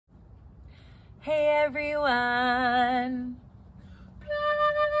Hey everyone!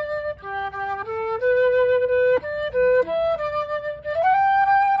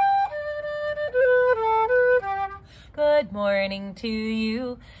 Good morning to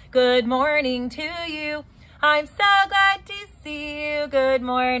you. Good morning to you. I'm so glad to see you. Good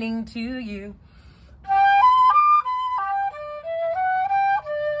morning to you.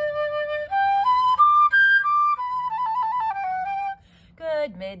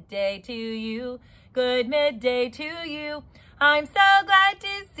 Good midday to you. Good midday to you. I'm so glad to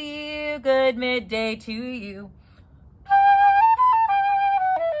see you. Good midday to you.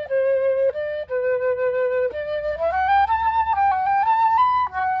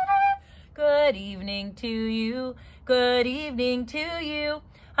 Good evening to you. Good evening to you.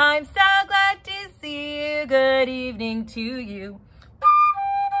 I'm so glad to see you. Good evening to you.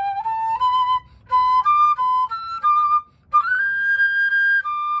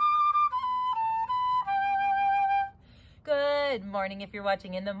 Good morning if you're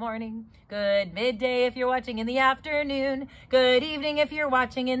watching in the morning. Good midday if you're watching in the afternoon. Good evening if you're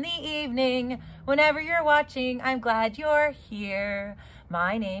watching in the evening. Whenever you're watching, I'm glad you're here.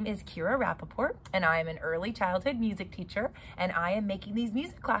 My name is Rappaport, and I am an early childhood music teacher, and I am making these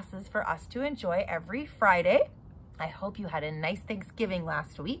music classes for us to enjoy every Friday. I hope you had a nice Thanksgiving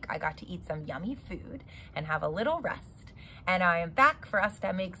last week. I got to eat some yummy food and have a little rest. And I am back for us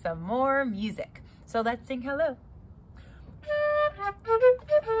to make some more music. So let's sing hello.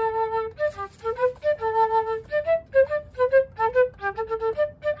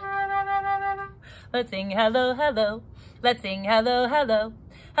 Let's sing hello, hello. Let's sing hello, hello.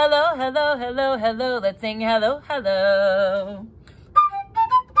 Hello, hello, hello, hello. Let's sing hello, hello.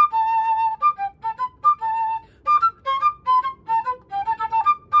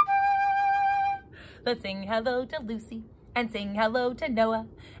 Let's sing hello to Lucy, and sing hello to Noah,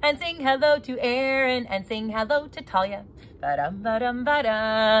 and sing hello to Aaron, and sing hello to Talia. Ba-dum, ba-dum,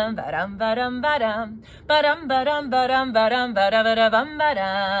 ba-dum, ba-dum, ba-dum, ba-dum, ba-dum, ba-dum, ba-dum, ba-dum, ba-dum,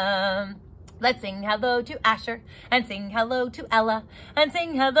 ba-dum. Let's sing hello to Asher, and sing hello to Ella, and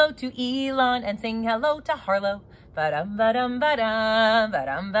sing hello to Elon, and sing hello to Harlow. Ba-dum, ba-dum, ba-dum,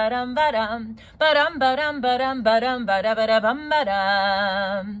 ba-dum, ba-dum, ba-dum, ba-dum, ba-dum, ba-dum, ba-dum, ba-dum,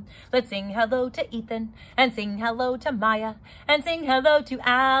 ba-dum. Let's sing hello to Ethan, and sing hello to Maya, and sing hello to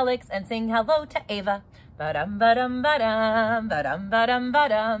Alex, and sing hello to Ava. Ba-dum, ba-dum, ba-dum, ba-dum, ba-dum,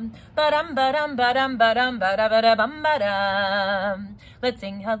 ba-dum, ba-dum, ba-dum, ba-dum, ba-dum, ba-dum, ba-dum. Let's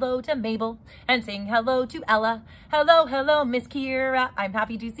sing hello to Mabel, and sing hello to Ella. Hello, hello, Miss Kira, I'm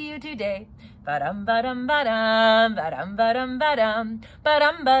happy to see you today. Ba-dum, ba-dum, ba-dum, ba-dum, ba-dum, ba-dum,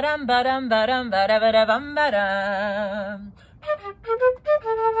 ba-dum, ba-dum, ba-dum, ba-dum, ba-dum, ba-dum.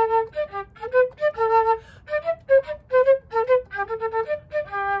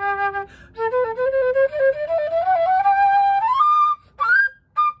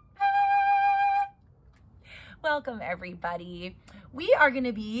 Welcome everybody. We are going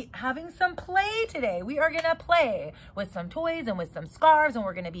to be having some play today. We are going to play with some toys and with some scarves, and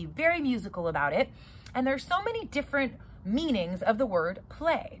we're going to be very musical about it. And there's so many different meanings of the word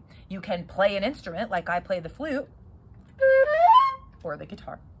play. You can play an instrument like I play the flute or the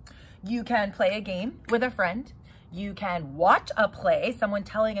guitar. You can play a game with a friend. You can watch a play, someone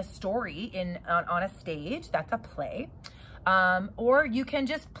telling a story on a stage. That's a play. Or you can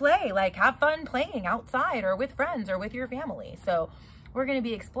just play, like have fun playing outside or with friends or with your family. So we're going to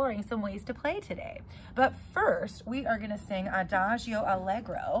be exploring some ways to play today. But first, we are going to sing Adagio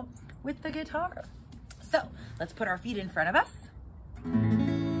Allegro with the guitar. So let's put our feet in front of us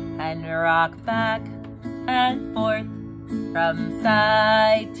and rock back and forth from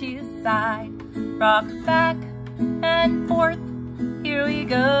side to side. Rock back and forth. Here we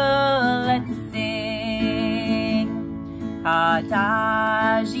go. Let's sing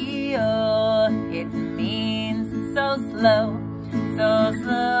Adagio. It means so slow, so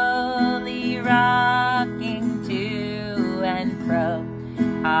slowly rocking to and fro.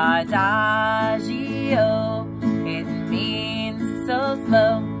 Adagio. It means so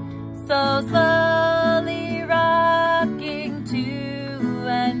slow, so slowly rocking to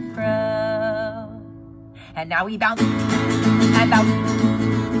and fro. And now we bounce and bounce.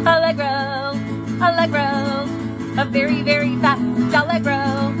 Allegro, allegro. A very, very fast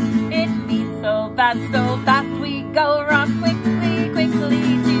allegro. It means so fast we go. Rock quickly,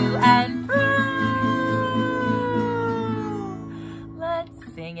 quickly to and fro. Let's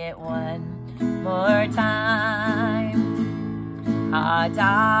sing it one more time.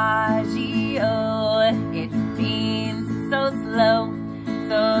 Adagio. It means so slow,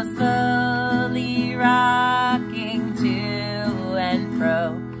 so slowly rocking to and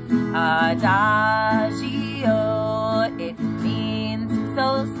fro. Adagio, it means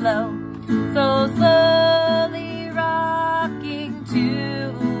so slow, so slowly rocking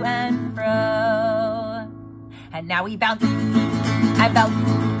to and fro. And now we bounce and bounce,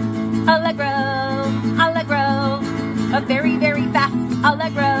 allegro, allegro, a very, very fast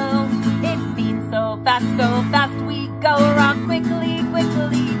allegro. It means so fast we go, rock quickly,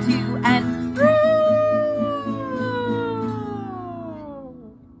 quickly to and fro.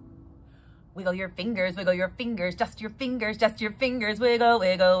 Wiggle your fingers, just your fingers, just your fingers, wiggle,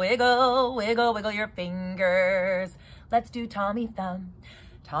 wiggle, wiggle, wiggle, wiggle your fingers. Let's do Tommy Thumb.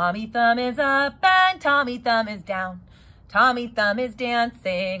 Tommy Thumb is up and Tommy Thumb is down. Tommy Thumb is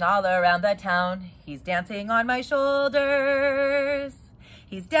dancing all around the town. He's dancing on my shoulders.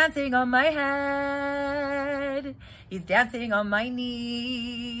 He's dancing on my head. He's dancing on my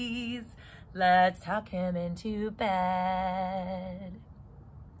knees. Let's tuck him into bed.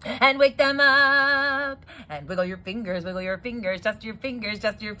 And wake them up. And wiggle your fingers, just your fingers,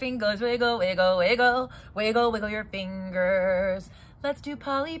 just your fingers. Wiggle, wiggle, wiggle, wiggle, wiggle your fingers. Let's do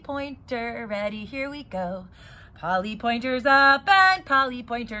Polly Pointer. Ready, here we go. Polly Pointer's up and Polly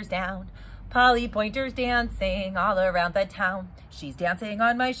Pointer's down. Polly Pointer's dancing all around the town. She's dancing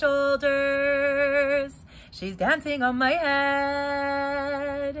on my shoulders. She's dancing on my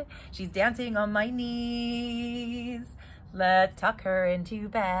head. She's dancing on my knees. Let's tuck her into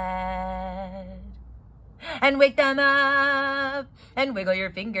bed. And wake them up. And wiggle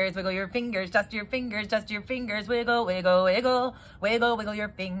your fingers, just your fingers, just your fingers. Wiggle, wiggle, wiggle, wiggle, wiggle your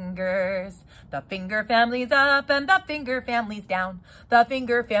fingers. The finger family's up and the finger family's down. The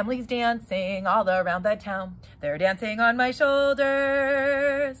finger family's dancing all around the town. They're dancing on my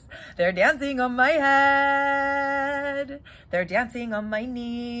shoulders. They're dancing on my head. They're dancing on my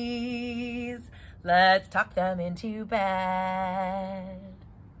knees. Let's tuck them into bed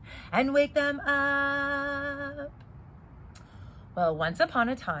and wake them up. Well, once upon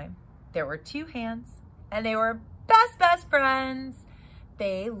a time, there were two hands and they were best friends.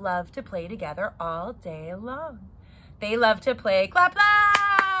 They loved to play together all day long. They loved to play clap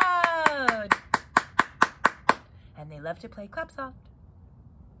loud. And they loved to play clap soft.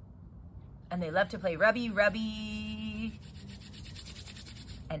 And they loved to play rubby rubby.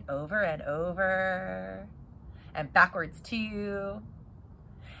 And over and backwards too.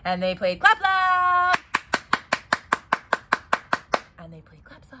 And they played clap loud. And they played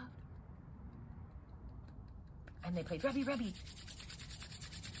clap soft. And they played rubby rubby.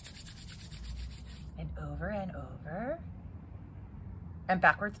 And over and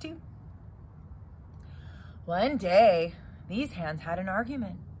backwards too. One day, these hands had an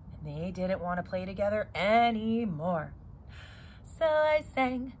argument and they didn't want to play together anymore. So I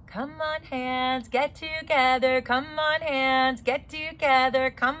sang, come on hands, get together, come on hands, get together,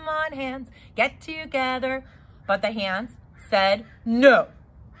 come on hands, get together. But the hands said no.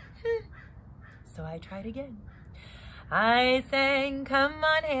 So I tried again. I sang, come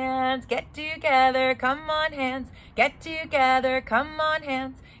on hands, get together, come on hands, get together, come on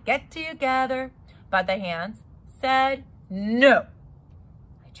hands, get together. But the hands said no.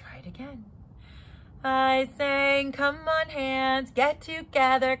 I tried again. I sang, come on hands, get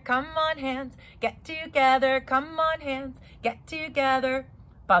together, come on hands, get together, come on hands, get together.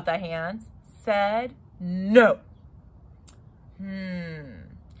 But the hands said no.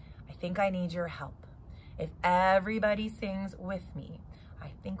 I think I need your help. If everybody sings with me, I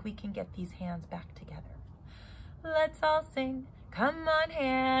think we can get these hands back together. Let's all sing. Come on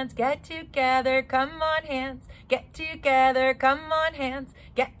hands, get together, come on hands, get together, come on hands,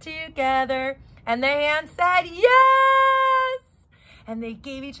 get together. And the hands said yes! And they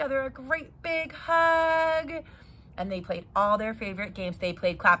gave each other a great big hug. And they played all their favorite games. They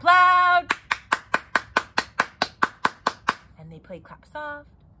played clap loud. And they played clap soft.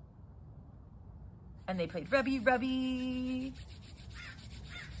 And they played rubby rubby.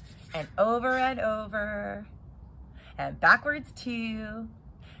 And over. And backwards too.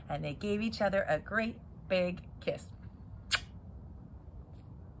 And they gave each other a great big kiss.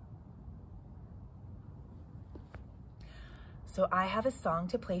 So I have a song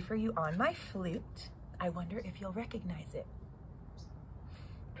to play for you on my flute. I wonder if you'll recognize it.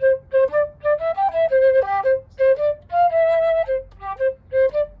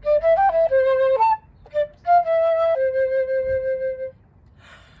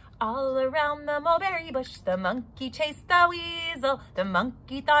 All around the mulberry bush, the monkey chased the weasel. The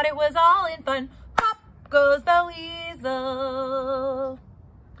monkey thought it was all in fun. Hop goes the weasel.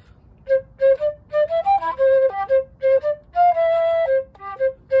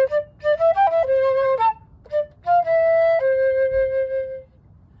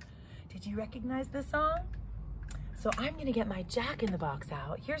 Did you recognize this song? So I'm gonna get my Jack-in-the-Box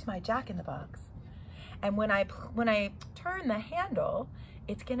out. Here's my Jack-in-the-Box. And when I turn the handle,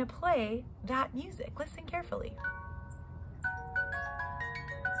 it's gonna play that music. Listen carefully.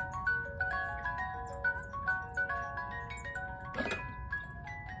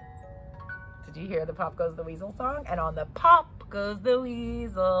 Did you hear the Pop Goes the Weasel song? And on the Pop Goes the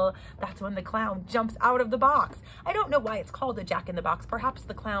Weasel, that's when the clown jumps out of the box. I don't know why it's called a Jack-in-the-Box. Perhaps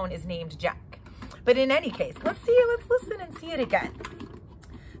the clown is named Jack. But in any case, let's listen and see it again.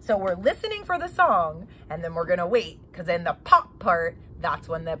 So we're listening for the song, and then we're gonna wait, because in the pop part, that's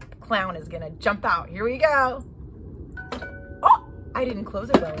when the clown is gonna jump out. Here we go. Oh, I didn't close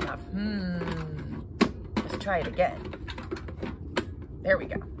it well enough. Let's try it again. There we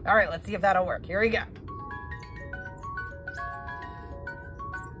go. All right, let's see if that'll work. Here we go.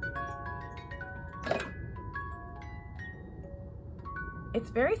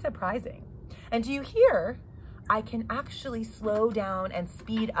 It's very surprising. And do you hear? I can actually slow down and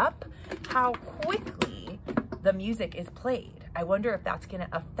speed up how quickly the music is played. I wonder if that's gonna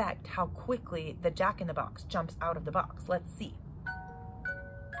affect how quickly the Jack-in-the-Box jumps out of the box. Let's see.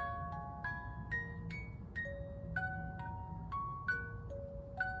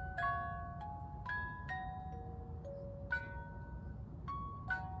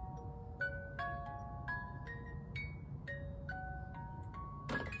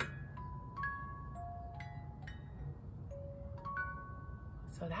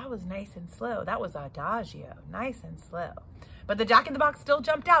 So that was nice and slow. That was adagio, nice and slow. But the Jack-in-the-Box still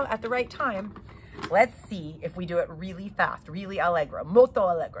jumped out at the right time. Let's see if we do it really fast, really allegro, molto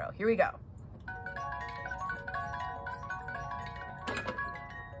allegro. Here we go.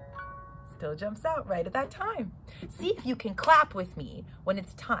 Still jumps out right at that time. See if you can clap with me when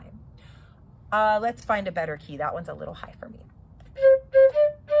it's time. Let's find a better key. That one's a little high for me.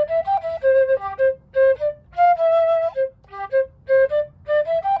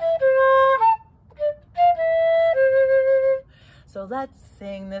 So let's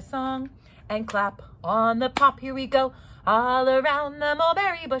sing this song and clap on the pop. Here we go. All around the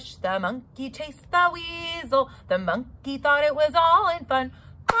mulberry bush, the monkey chased the weasel. The monkey thought it was all in fun.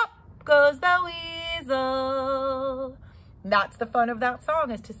 Pop goes the weasel. That's the fun of that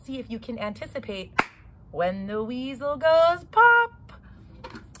song, is to see if you can anticipate when the weasel goes pop.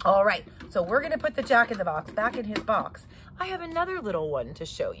 All right, so we're gonna put the Jack-in-the-Box back in his box. I have another little one to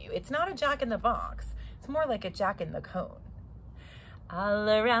show you. It's not a Jack-in-the-Box. It's more like a Jack-in-the-Cone. All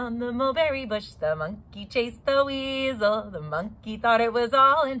around the mulberry bush, the monkey chased the weasel. The monkey thought it was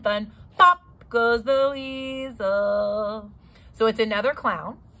all in fun. Pop goes the weasel. So it's another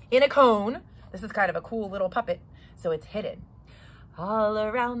clown in a cone. This is kind of a cool little puppet, so it's hidden. All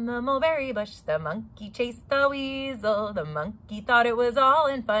around the mulberry bush, the monkey chased the weasel. The monkey thought it was all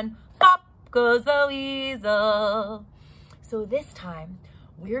in fun. Pop goes the weasel. So this time,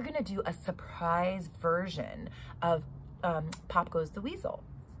 we're gonna do a surprise version of Pop Goes the Weasel.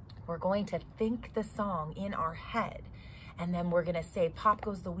 We're going to think the song in our head, and then we're gonna say Pop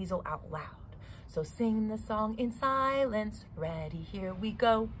Goes the Weasel out loud. So sing the song in silence. Ready, here we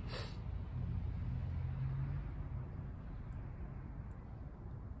go.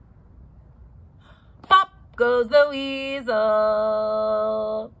 Pop goes the weasel.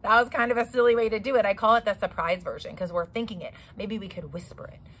 That was kind of a silly way to do it. I call it the surprise version because we're thinking it. Maybe we could whisper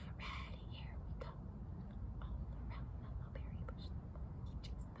it.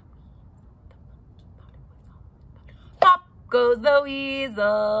 Goes the weasel.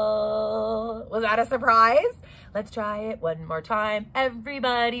 Was that a surprise? Let's try it one more time.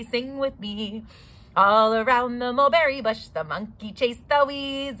 Everybody sing with me. All around the mulberry bush, the monkey chased the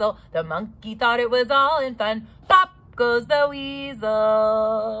weasel. The monkey thought it was all in fun. Pop goes the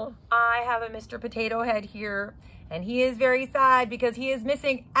weasel. I have a Mr. Potato Head here, and he is very sad because he is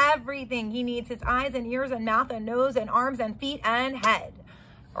missing everything. He needs his eyes and ears and mouth and nose and arms and feet and head,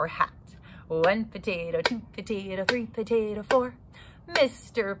 or hat. 1 potato, 2 potato, 3 potato, 4.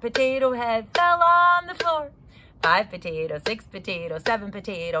 Mr. Potato Head fell on the floor. 5 potato, 6 potato, 7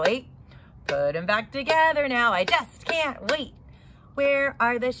 potato, 8. Put them back together now, I just can't wait. Where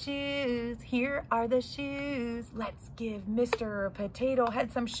are the shoes? Here are the shoes. Let's give Mr. Potato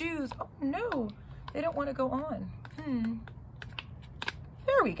Head some shoes. Oh no, they don't want to go on.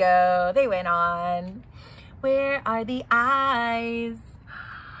 There we go, they went on. Where are the eyes?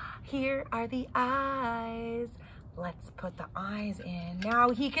 Here are the eyes. Let's put the eyes in. Now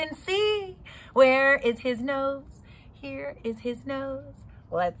he can see. Where is his nose? Here is his nose.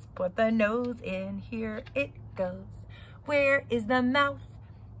 Let's put the nose in. Here it goes. Where is the mouth?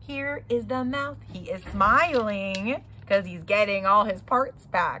 Here is the mouth. He is smiling. because he's getting all his parts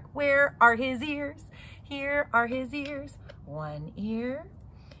back. Where are his ears? Here are his ears. 1 ear,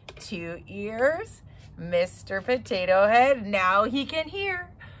 2 ears. Mr. Potato Head, now he can hear.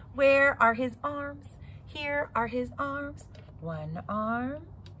 Where are his arms? Here are his arms. 1 arm,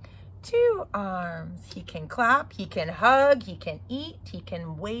 2 arms. He can clap, he can hug, he can eat, he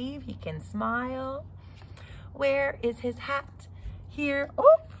can wave, he can smile. Where is his hat? Here,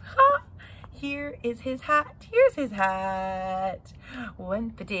 oh, ha. Here is his hat. Here's his hat.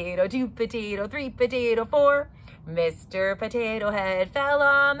 1 potato, 2 potato, 3 potato, 4. Mr. Potato Head fell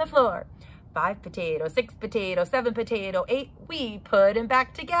on the floor. 5 potato, 6 potato, 7 potato, 8. We put him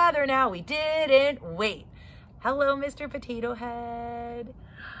back together now. We didn't wait. Hello, Mr. Potato Head.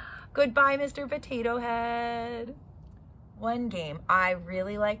 Goodbye, Mr. Potato Head. One game I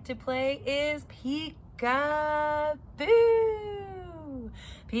really like to play is peek-a-boo.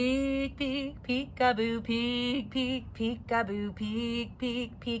 Peek, peek, peek-a-boo, peek, peek, peek-a-boo, peek,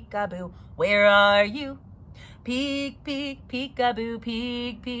 peek, peek-a-boo. Where are you? Peek, peek, peek-a-boo,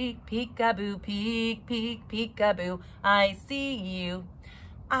 peek, peek, peek-a-boo, peek, peek, peek-a-boo. I see you.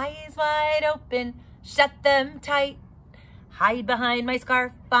 Eyes wide open, shut them tight. Hide behind my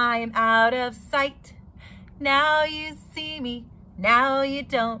scarf, I'm out of sight. Now you see me, now you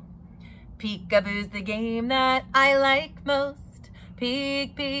don't. Peek-a-boo's the game that I like most.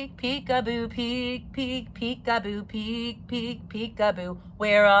 Peek, peek, peek-a-boo, peek, peek, peek-a-boo, peek, peek, peek-a-boo.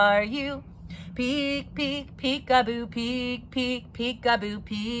 Where are you? Peek, peek, peek-a-boo, peek, peek, peek-a-boo,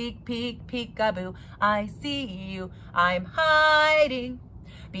 peek, peek, peek-a-boo. I see you, I'm hiding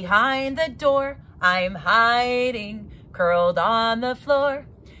behind the door. I'm hiding, curled on the floor.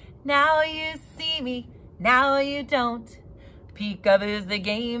 Now you see me, now you don't. Peek-a-boo's the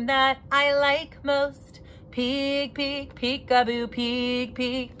game that I like most. Peek, peek, peek-a-boo, peek,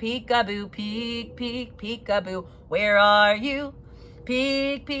 peek, peek-a-boo, peek, peek, peek-a-boo. Where are you?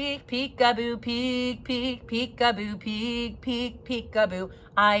 Peek, peek, peek-a-boo, peek, peek, peek-a-boo, peek, peek, peek-a-boo.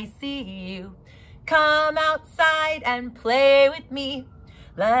 I see you. Come outside and play with me.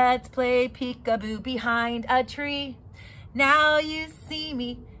 Let's play peek-a-boo behind a tree. Now you see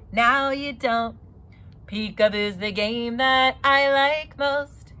me, now you don't. Peek-a-boo's the game that I like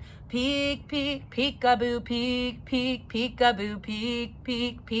most. Peek, peek, peek-a-boo, peek, peek, peek-a-boo, peek,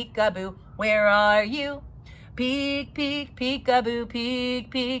 peek, peek-a-boo. Where are you? Peek, peek, peek-a-boo, peek,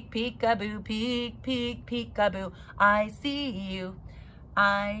 peek, peek-a-boo, peek, peek, peek-a-boo. I see you,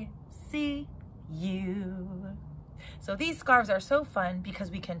 I see you. So these scarves are so fun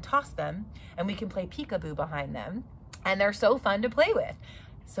because we can toss them and we can play peek-a-boo behind them, and they're so fun to play with.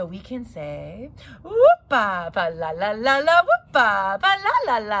 So we can say, whoop-a, ba-la-la-la-la, whoop-a,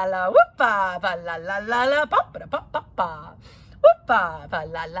 ba-la-la-la-la, whoop-a, ba-la-la-la-la, pop-a-da-pop-pop-pa. Whoop-a,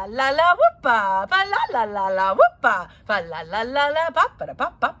 ba-la-la-la-la, whoop-a, ba-la-la-la-la, whoop-a, ba-la-la-la-la,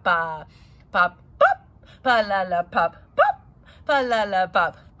 pop-a-da-pop-pop-pa. Pop-pop, ba-la-la-pop-pop,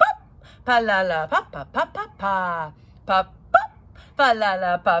 ba-la-la-pop-pop, ba-la-la-pop-pop-pop-pa. Pop-pop,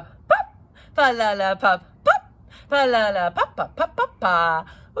 ba-la-la-pop-pop, ba-la-la-pop-pop, ba-la-la-pop-pop-pop-pa.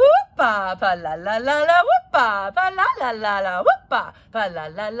 Whoop-a, ba-la-la-la-la, whoop-a, ba-la-la-la-la, whoop-a,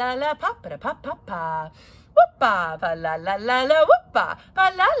 ba-la-la-la-la, pop-a-da-pop-pop-pa. Whoop-a, ba-la-la-la-la, whoop-a,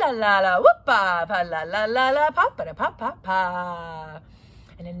 ba-la-la-la-la, whoop-a, ba-la-la-la-la, pop-a-da-pop-pop-pa.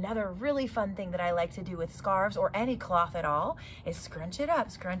 And another really fun thing that I like to do with scarves or any cloth at all is scrunch it up,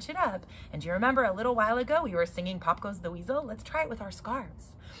 scrunch it up. And do you remember a little while ago we were singing Pop Goes the Weasel? Let's try it with our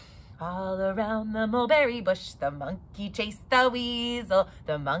scarves. All around the mulberry bush, the monkey chased the weasel.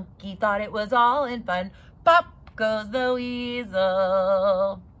 The monkey thought it was all in fun. Pop goes the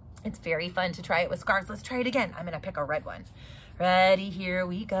weasel. It's very fun to try it with scarves. Let's try it again. I'm gonna pick a red one. Ready, here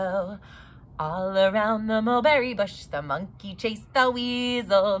we go. All around the mulberry bush, the monkey chased the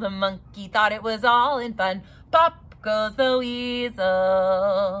weasel. The monkey thought it was all in fun. Pop goes the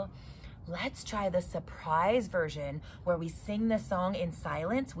weasel. Let's try the surprise version where we sing the song in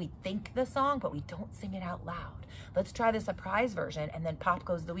silence. We think the song, but we don't sing it out loud. Let's try the surprise version, and then Pop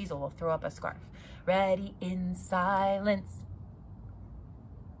Goes the Weasel will throw up a scarf. Ready, in silence.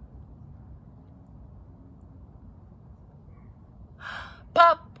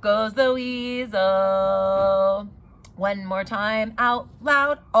 Pop goes the weasel. One more time out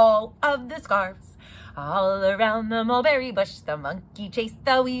loud, all of the scarves. All around the mulberry bush, the monkey chased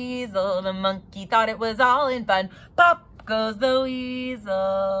the weasel. The monkey thought it was all in fun. Pop goes the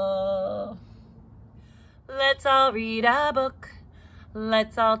weasel. Let's all read a book.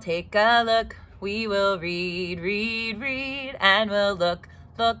 Let's all take a look. We will read, read, read, and we'll look,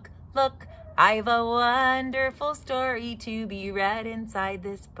 look, look. I've a wonderful story to be read inside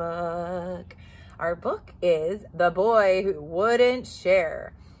this book. Our book is The Boy Who Wouldn't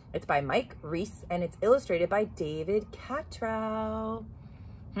Share. It's by Mike Reese and it's illustrated by David Catrow.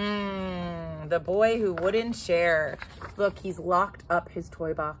 The Boy Who Wouldn't Share. Look, he's locked up his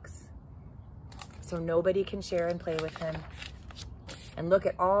toy box so nobody can share and play with him. And look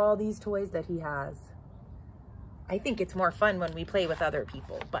at all these toys that he has. I think it's more fun when we play with other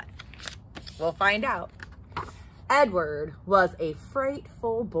people, but we'll find out. Edward was a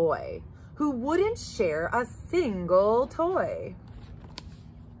frightful boy who wouldn't share a single toy.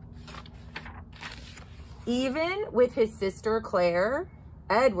 Even with his sister Claire,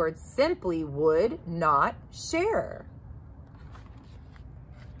 Edward simply would not share.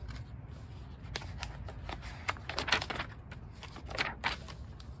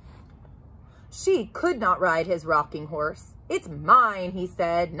 She could not ride his rocking horse. It's mine, he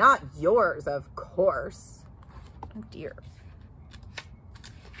said, not yours, of course. Oh dear.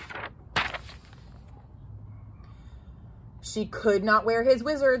 She could not wear his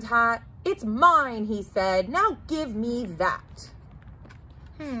wizard's hat. It's mine, he said. Now give me that.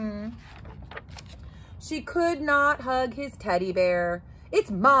 She could not hug his teddy bear.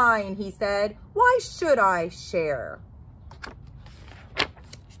 It's mine, he said. Why should I share?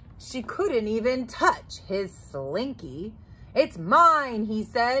 She couldn't even touch his slinky. It's mine, he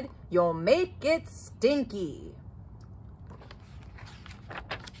said. You'll make it stinky.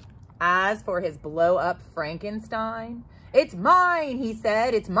 As for his blow-up Frankenstein, it's mine, he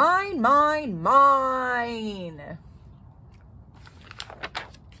said. It's mine, mine, mine.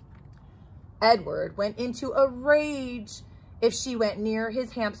 Edward went into a rage if she went near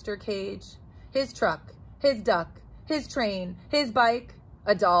his hamster cage, his truck, his duck, his train, his bike,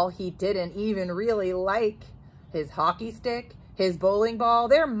 a doll he didn't even really like, his hockey stick, his bowling ball.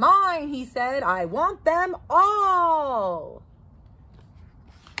 They're mine, he said. I want them all.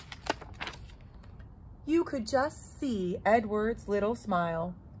 You could just see Edward's little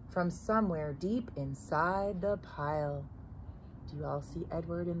smile from somewhere deep inside the pile. Do you all see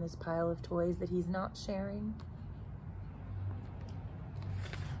Edward in this pile of toys that he's not sharing?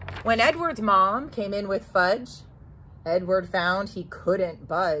 When Edward's mom came in with fudge, Edward found he couldn't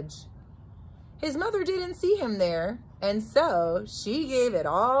budge. His mother didn't see him there, and so she gave it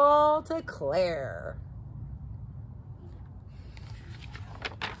all to Claire.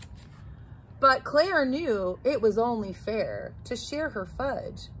 But Claire knew it was only fair to share her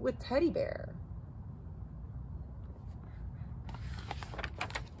fudge with Teddy Bear.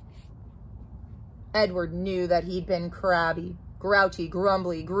 Edward knew that he'd been crabby, grouchy,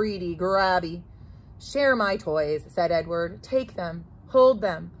 grumbly, greedy, grabby. Share my toys, said Edward. Take them, hold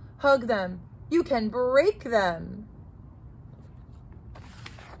them, hug them. You can break them.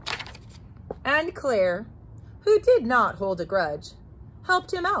 And Claire, who did not hold a grudge,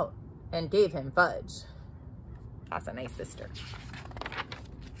 helped him out and gave him fudge. That's a nice sister.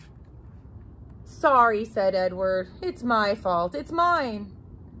 Sorry, said Edward. It's my fault. It's mine.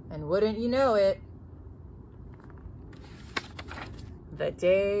 And wouldn't you know it, the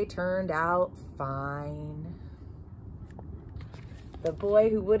day turned out fine. The Boy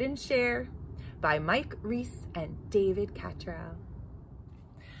Who Wouldn't Share by Mike Reese and David Catrow.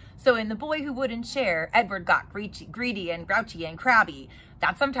 So in The Boy Who Wouldn't Share, Edward got greedy and grouchy and crabby.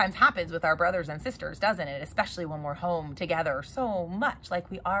 That sometimes happens with our brothers and sisters, doesn't it? Especially when we're home together so much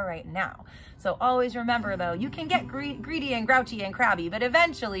like we are right now. So always remember though, you can get greedy and grouchy and crabby, but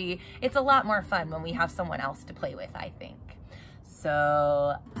eventually it's a lot more fun when we have someone else to play with, I think.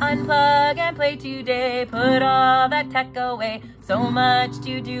 So unplug and play today, put all that tech away. So much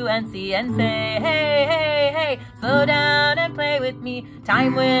to do and see and say, hey, hey, hey. Slow down and play with me,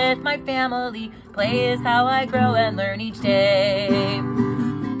 time with my family. Play is how I grow and learn each day.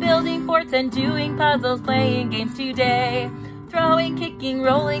 Building forts and doing puzzles, playing games today. Throwing, kicking,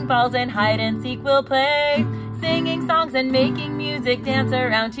 rolling balls and hide and seek we'll play. Singing songs and making music, dance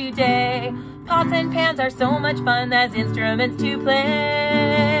around today. Pots and pans are so much fun as instruments to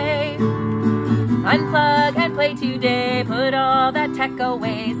play. Unplug and play today, put all that tech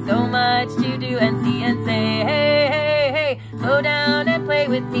away. So much to do and see and say, hey, hey, hey. Slow down and play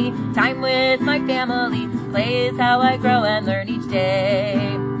with me, time with my family. Play is how I grow and learn each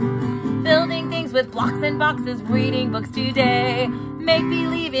day. Building things with blocks and boxes, reading books today. Make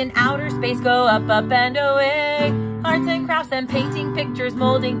believe in outer space, go up, up and away. Arts and crafts and painting pictures,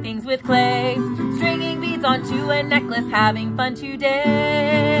 molding things with clay. Stringing beads onto a necklace, having fun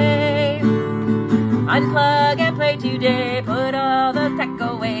today. Unplug and play today, put all the tech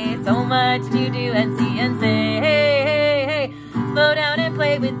away. So much to do and see and say, hey, hey, hey. Slow down and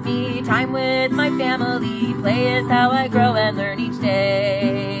play with me, time with my family. Play is how I grow and learn each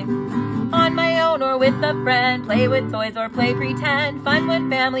day. On my own with a friend, play with toys or play pretend. Fun when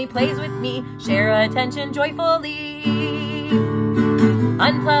family plays with me, share attention joyfully.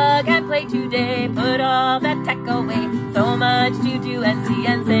 Unplug and play today, put all that tech away. So much to do and see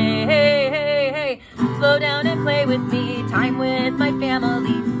and say, hey, hey, hey. Slow down and play with me, time with my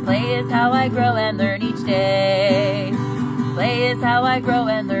family. Play is how I grow and learn each day. Play is how I grow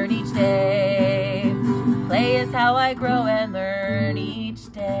and learn each day. Play is how I grow and learn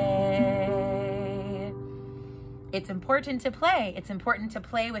each day. It's important to play. It's important to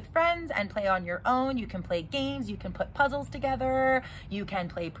play with friends and play on your own. You can play games, you can put puzzles together, you can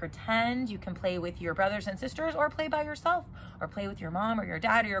play pretend, you can play with your brothers and sisters, or play by yourself, or play with your mom or your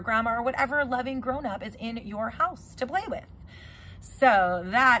dad or your grandma or whatever loving grown-up is in your house to play with. So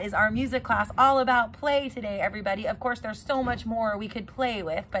that is our music class all about play today, everybody. Of course, there's so much more we could play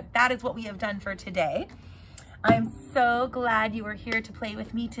with, but that is what we have done for today. I'm so glad you were here to play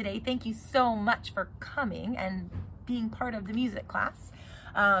with me today. Thank you so much for coming and being part of the music class.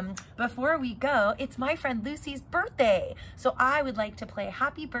 Before we go, it's my friend Lucy's birthday. So I would like to play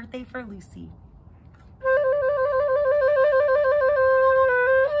Happy Birthday for Lucy.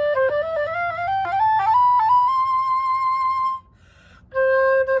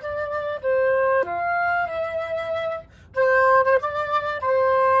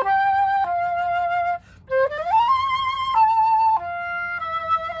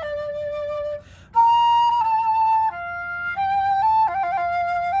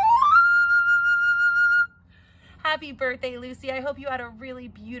 Happy birthday, Lucy. I hope you had a really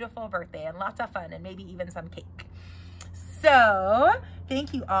beautiful birthday and lots of fun and maybe even some cake. So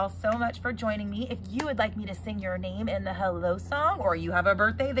thank you all so much for joining me. If you would like me to sing your name in the hello song, or you have a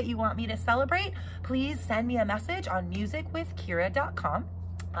birthday that you want me to celebrate, please send me a message on musicwithkira.com.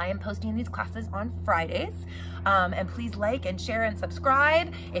 I am posting these classes on Fridays. And please like and share and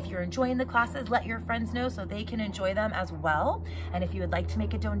subscribe. If you're enjoying the classes, let your friends know so they can enjoy them as well. And if you would like to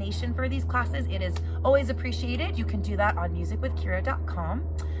make a donation for these classes, it is always appreciated. You can do that on musicwithkira.com.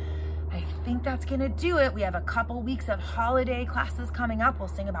 I think that's gonna do it. We have a couple weeks of holiday classes coming up. We'll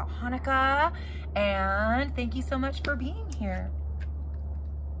sing about Hanukkah. And thank you so much for being here.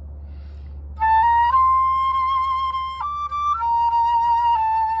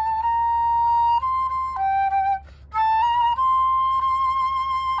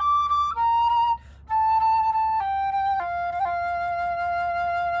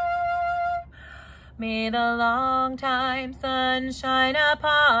 May the long time sun shine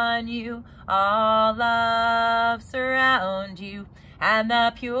upon you, all love surround you, and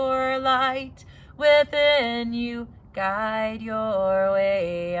the pure light within you guide your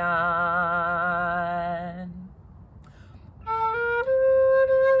way on.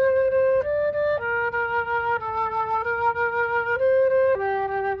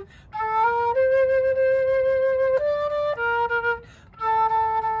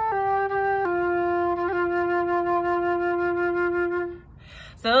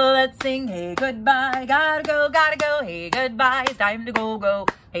 So let's sing, hey, goodbye, gotta go, hey, goodbye, it's time to go, go.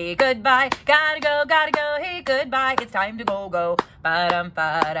 Hey, goodbye, gotta go, hey, goodbye, it's time to go, go. Ba-dum,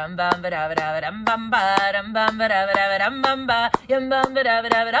 ba-dum, bum, ba-da-ba-da-ba-dum, bum, ba-dum, bum, ba-da-ba-da-ba-dum, bum, ba, yum, bum,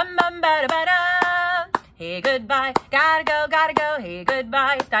 ba-da-ba-da-ba-dum, bum, ba-da-ba-da. Hey, goodbye, gotta go, hey,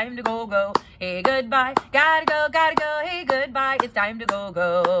 goodbye, it's time to go, go. Hey, goodbye, gotta go, hey, goodbye, it's time to go,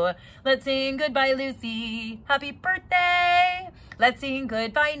 go. Let's sing goodbye, Lucy, happy birthday. Let's sing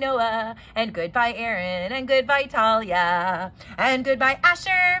goodbye, Noah, and goodbye, Aaron, and goodbye, Talia, and goodbye,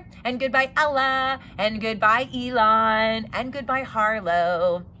 Asher, and goodbye, Ella, and goodbye, Elon, and goodbye,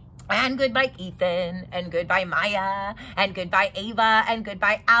 Harlow, and goodbye, Ethan, and goodbye, Maya, and goodbye, Ava, and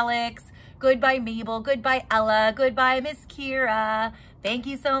goodbye, Alex, goodbye, Mabel, goodbye, Ella, goodbye, Miss Kira. Thank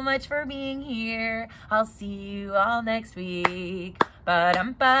you so much for being here. I'll see you all next week.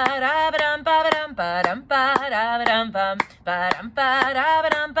 Ba-dum, ba-da-ba-dum, ba-ba-dum, ba-dum, ba-da-ba-dum, bum, ba-dum,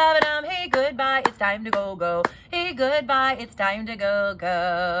 ba-da-ba-dum, ba-ba-dum. Hey, goodbye, it's time to go, go. Hey, goodbye, it's time to go,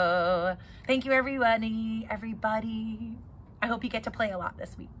 go. Thank you, everybody. I hope you get to play a lot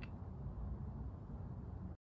this week.